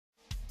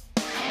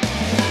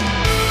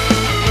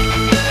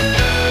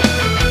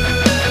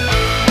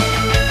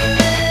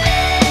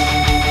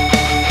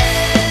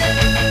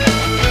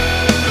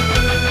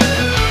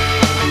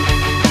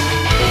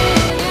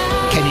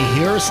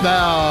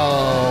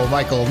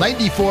Michael.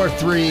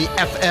 94.3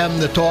 FM,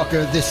 The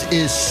Talker. This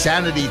is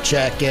Sanity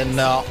Check. And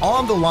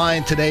on the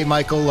line today,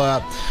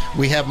 Michael,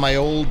 we have my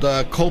old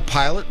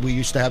co-pilot. We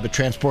used to have a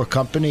transport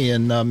company,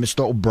 and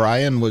Mr.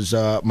 O'Brien was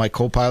my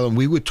co-pilot. And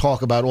we would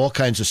talk about all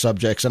kinds of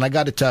subjects. And I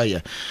got to tell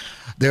you,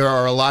 there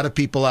are a lot of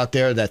people out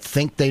there that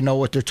think they know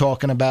what they're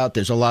talking about.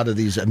 There's a lot of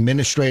these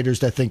administrators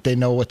that think they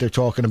know what they're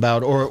talking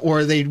about,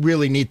 or they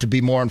really need to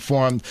be more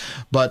informed.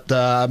 But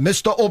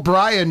Mr.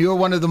 O'Brien, you're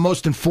one of the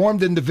most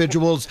informed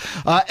individuals.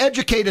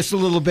 Educate us a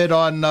little bit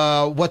on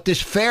what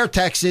this fair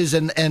tax is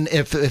and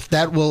if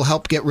that will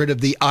help get rid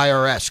of the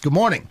IRS. Good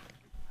morning.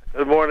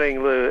 Good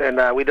morning, Lou.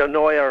 And we don't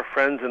annoy our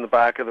friends in the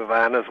back of the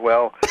van as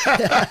well.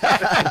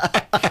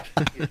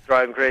 He's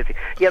driving crazy.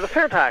 Yeah, the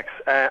fair tax,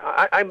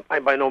 I'm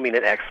by no means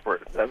an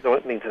expert. I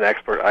don't mean an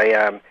expert.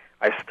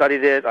 I've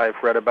studied it. I've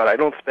read about it. I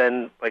don't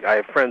spend, I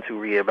have friends who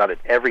read about it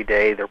every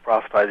day. They're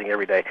proselytizing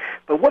every day.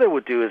 But what it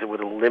would do is it would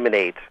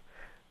eliminate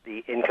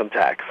the income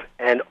tax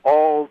and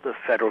all the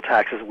federal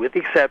taxes, with the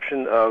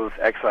exception of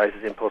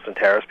excises, imposts, and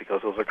tariffs,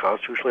 because those are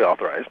constitutionally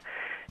authorized.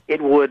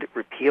 It would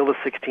repeal the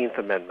 16th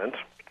Amendment.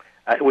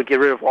 It would get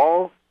rid of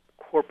all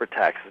corporate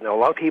taxes. Now, a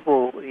lot of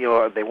people,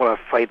 they want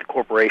to fight the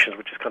corporations,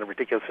 which is kind of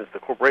ridiculous, since the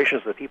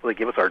corporations are the people that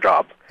give us our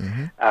jobs.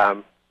 Mm-hmm.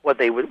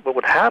 What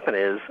would happen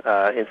is,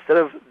 instead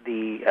of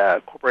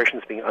the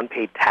corporations being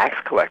unpaid tax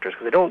collectors,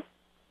 because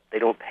they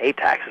don't pay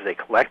taxes, they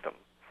collect them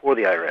for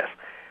the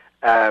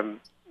IRS,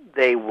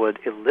 they would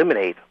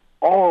eliminate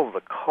all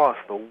the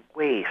costs, the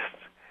waste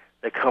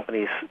that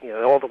companies,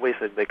 all the waste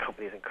that the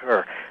companies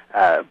incur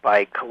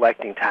by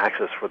collecting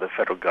taxes for the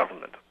federal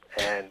government.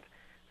 And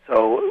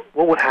so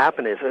what would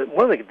happen is,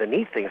 one of the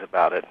neat things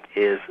about it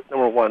is,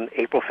 number one,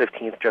 April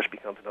 15th just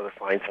becomes another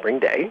fine spring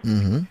day.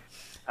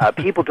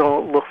 Mm-hmm. People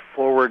don't look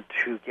forward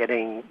to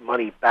getting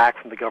money back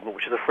from the government,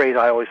 which is a phrase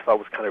I always thought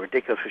was kind of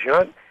ridiculous, because you're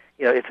not,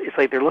 it's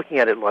like they're looking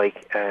at it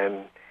like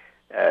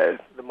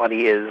the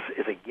money is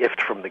a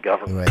gift from the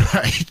government.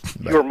 Right.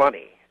 Your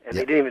money, and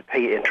they didn't even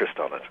pay interest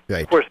on it.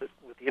 Right. Of course,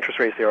 with the interest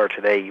rates they are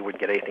today, you wouldn't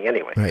get anything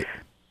anyway. Right.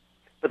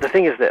 But the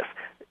thing is this.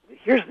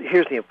 Here's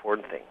the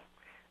important thing.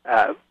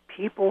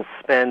 People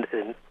spend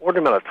an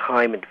inordinate amount of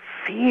time in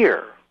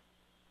fear,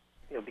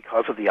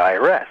 because of the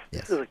IRS.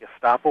 Yes. This is a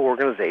Gestapo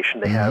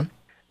organization. They have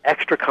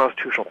extra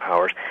constitutional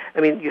powers.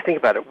 I mean, you think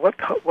about it.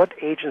 What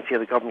agency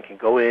of the government can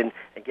go in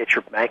and get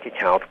your bank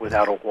account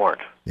without a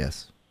warrant?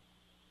 Yes.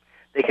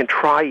 They can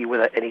try you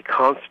without any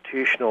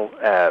constitutional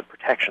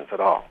protections at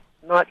all.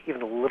 Not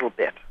even a little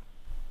bit.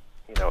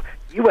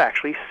 You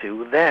actually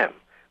sue them,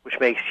 which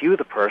makes you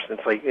the person.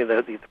 It's like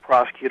the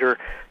prosecutor,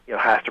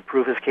 has to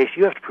prove his case.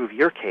 You have to prove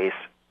your case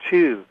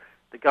to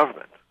the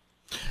government.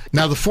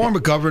 Now, the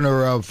former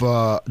governor of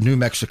New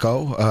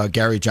Mexico,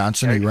 Gary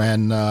Johnson, he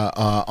ran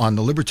on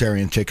the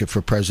Libertarian ticket for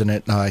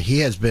president. He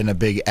has been a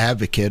big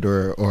advocate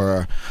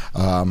or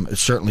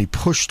certainly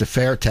pushed the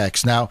fair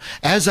tax. Now,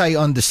 as I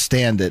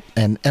understand it,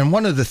 and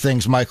one of the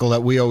things, Michael,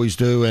 that we always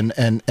do,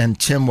 and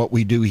Tim, what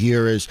we do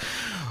here is,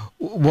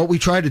 what we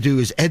try to do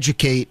is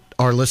educate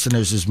our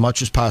listeners as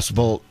much as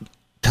possible.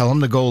 Tell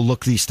them to go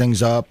look these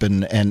things up,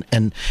 and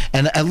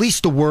at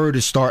least the word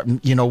is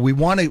starting. We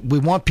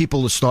want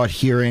people to start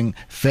hearing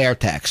fair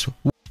tax.